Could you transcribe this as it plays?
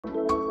Django!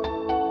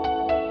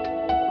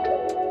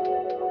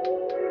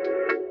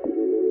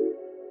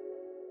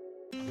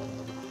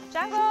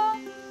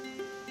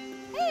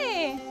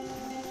 Hey!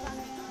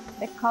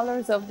 The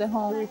colors of the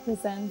home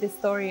represent the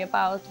story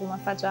about Rumah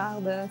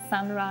Fajar, the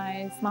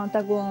sunrise, Mount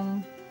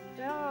Agung.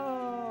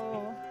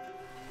 Oh.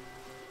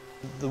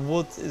 The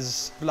wood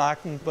is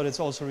blackened, but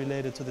it's also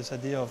related to this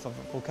idea of a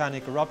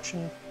volcanic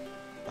eruption.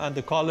 And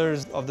the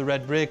colors of the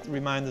red brick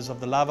remind us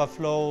of the lava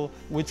flow,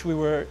 which we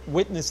were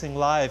witnessing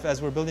live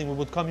as we're building. We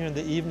would come here in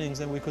the evenings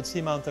and we could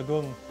see Mount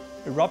Agung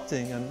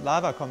erupting and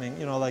lava coming,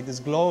 you know, like this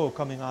glow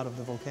coming out of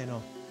the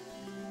volcano.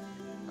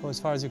 Go as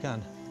far as you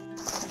can.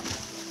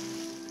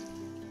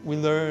 We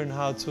learn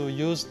how to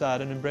use that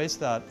and embrace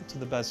that to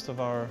the best of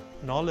our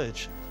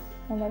knowledge.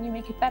 And then you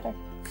make it better.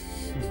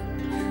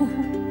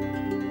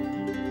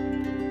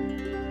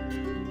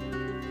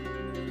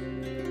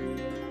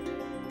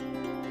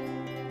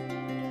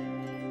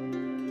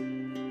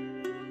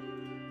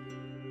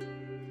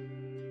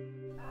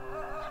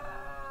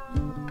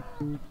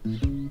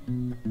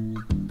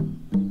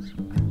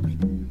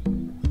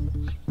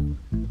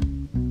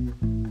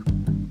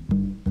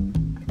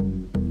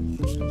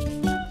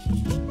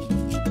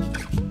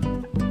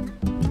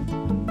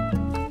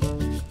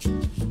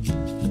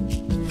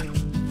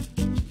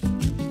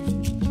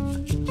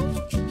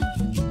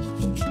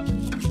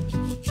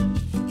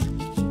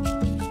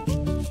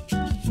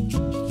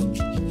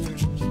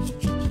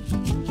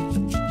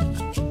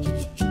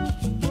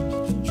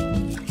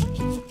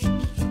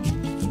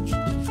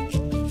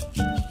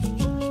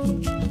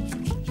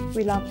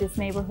 We love this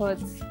neighborhood.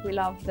 We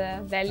love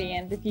the valley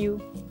and the view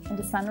and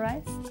the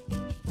sunrise.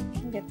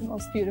 We get the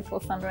most beautiful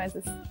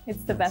sunrises.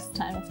 It's the best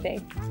time of day.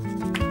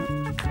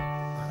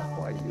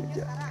 How are you,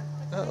 Jack?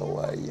 How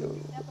are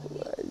you? How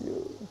are you?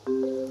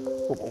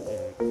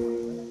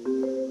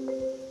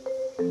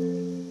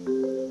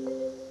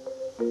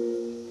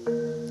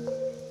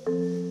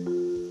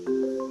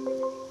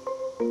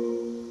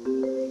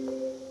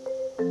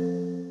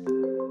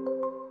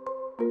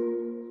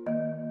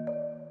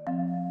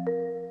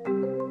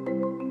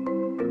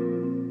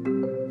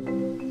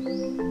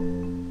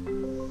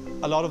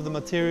 A lot of the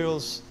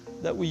materials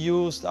that we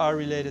used are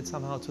related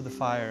somehow to the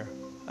fire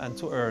and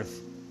to earth.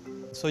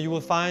 So you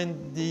will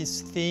find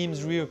these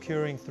themes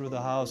reoccurring through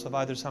the house of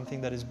either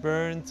something that is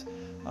burnt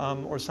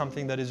or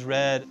something that is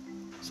red.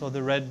 So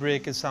the red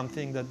brick is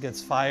something that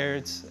gets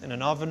fired in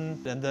an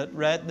oven, and that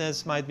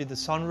redness might be the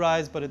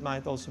sunrise, but it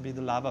might also be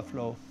the lava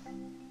flow.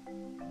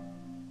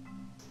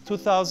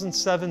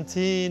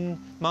 2017,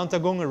 Mount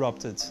Agung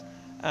erupted,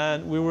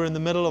 and we were in the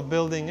middle of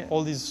building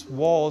all these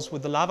walls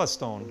with the lava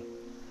stone.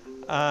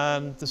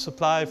 And the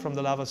supply from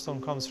the lava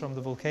stone comes from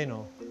the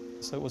volcano.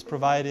 So it was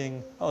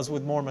providing us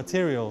with more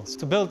materials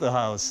to build the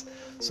house.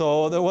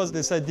 So there was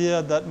this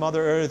idea that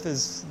Mother Earth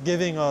is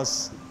giving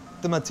us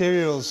the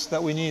materials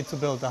that we need to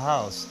build the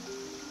house.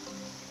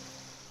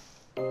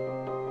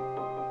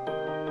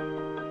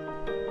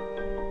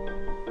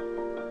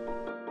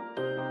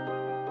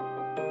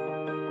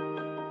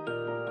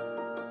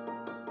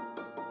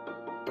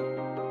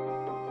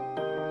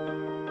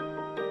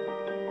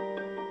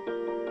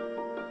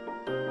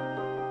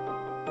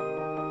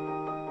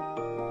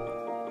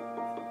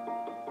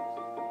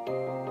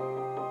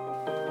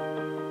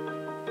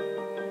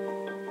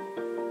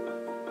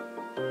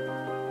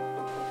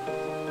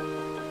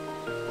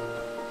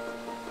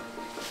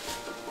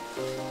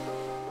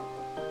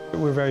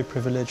 We're very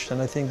privileged, and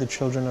I think the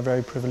children are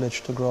very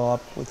privileged to grow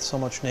up with so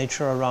much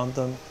nature around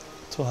them,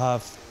 to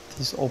have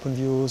these open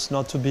views,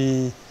 not to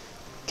be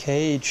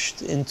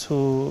caged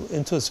into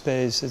a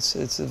space.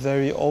 It's a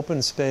very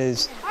open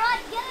space. All right,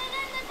 get it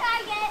in the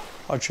target.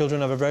 Our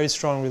children have a very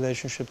strong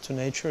relationship to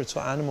nature, to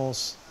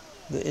animals,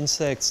 the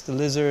insects, the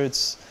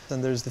lizards,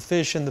 and there's the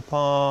fish in the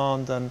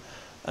pond,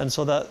 and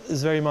so that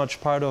is very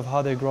much part of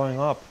how they're growing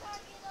up.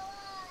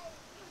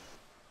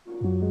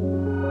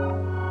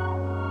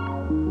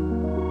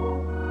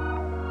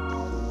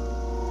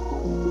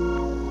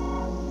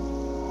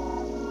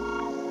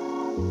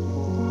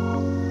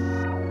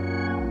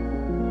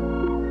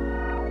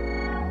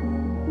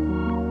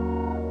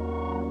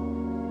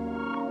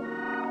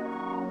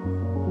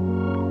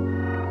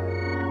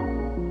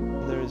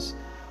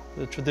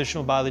 The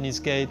traditional Balinese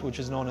gate, which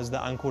is known as the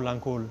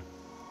angkul.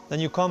 Then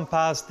you come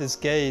past this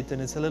gate and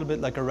it's a little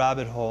bit like a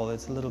rabbit hole.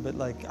 It's a little bit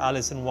like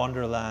Alice in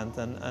Wonderland.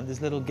 And this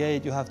little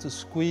gate you have to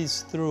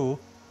squeeze through.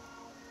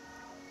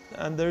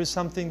 And there is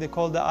something they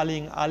call the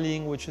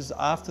aling, which is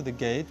after the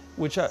gate,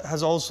 which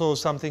has also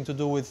something to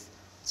do with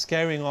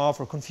scaring off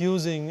or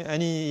confusing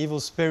any evil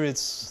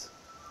spirits.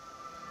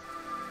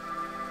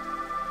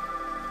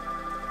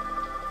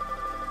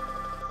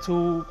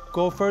 To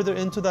go further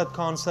into that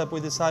concept, we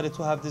decided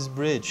to have this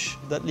bridge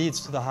that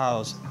leads to the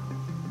house.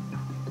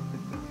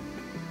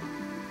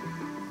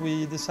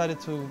 We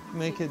decided to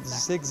make it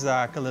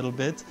zigzag a little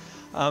bit,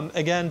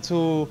 again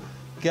to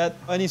get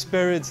any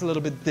spirits a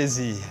little bit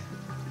dizzy.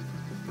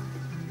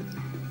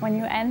 When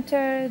you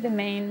enter the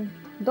main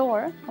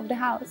door of the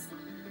house,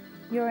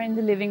 you're in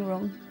the living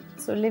room.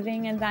 So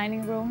living and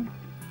dining room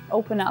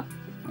open up,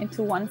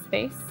 into one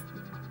space.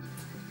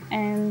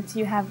 And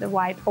you have the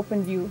wide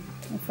open view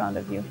in front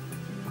of you.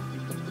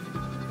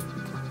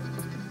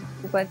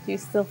 But you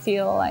still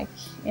feel like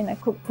in a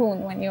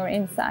cocoon when you're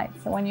inside.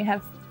 So when you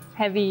have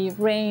heavy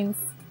rains,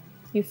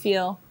 you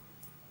feel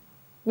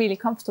really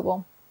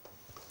comfortable.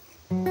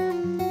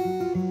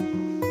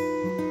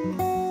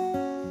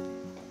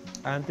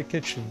 And the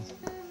kitchen.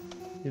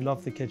 You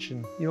love the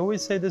kitchen. You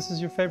always say this is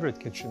your favorite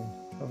kitchen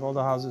of all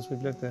the houses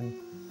we've lived in.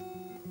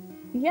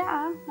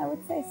 Yeah, I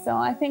would say so.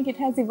 I think it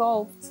has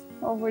evolved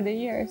over the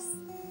years.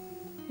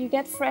 You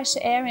get fresh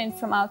air in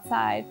from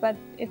outside, but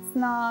it's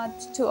not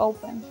too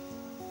open.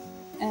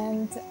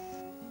 And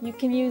you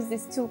can use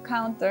these two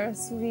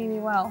counters really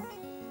well.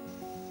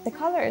 The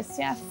colors,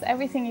 yes,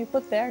 everything you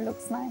put there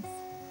looks nice.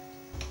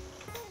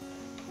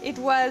 It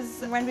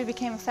was when we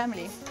became a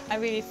family. I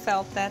really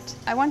felt that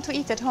I want to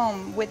eat at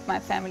home with my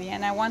family,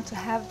 and I want to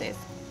have this.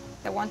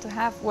 I want to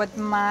have what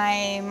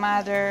my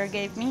mother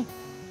gave me.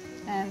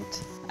 And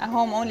a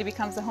home only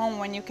becomes a home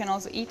when you can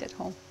also eat at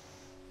home.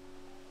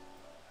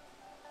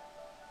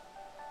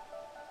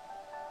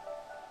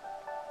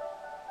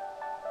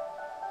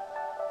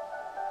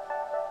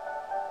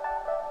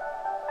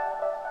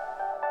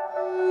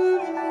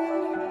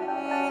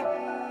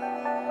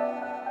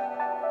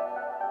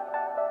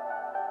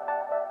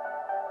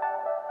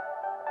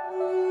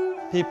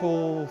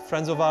 People,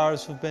 friends of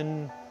ours who've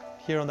been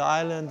here on the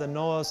island and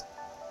know us,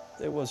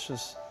 it was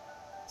just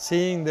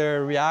seeing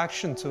their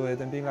reaction to it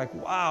and being like,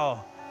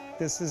 wow,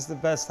 this is the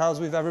best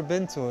house we've ever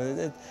been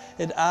to.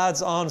 It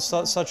adds on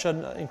such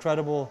an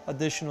incredible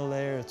additional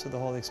layer to the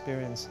whole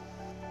experience.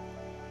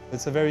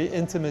 It's a very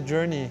intimate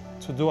journey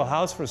to do a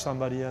house for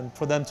somebody and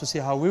for them to see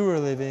how we were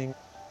living.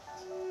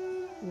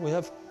 We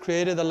have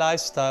created a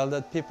lifestyle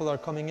that people are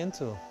coming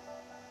into,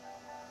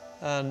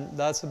 and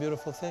that's a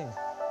beautiful thing.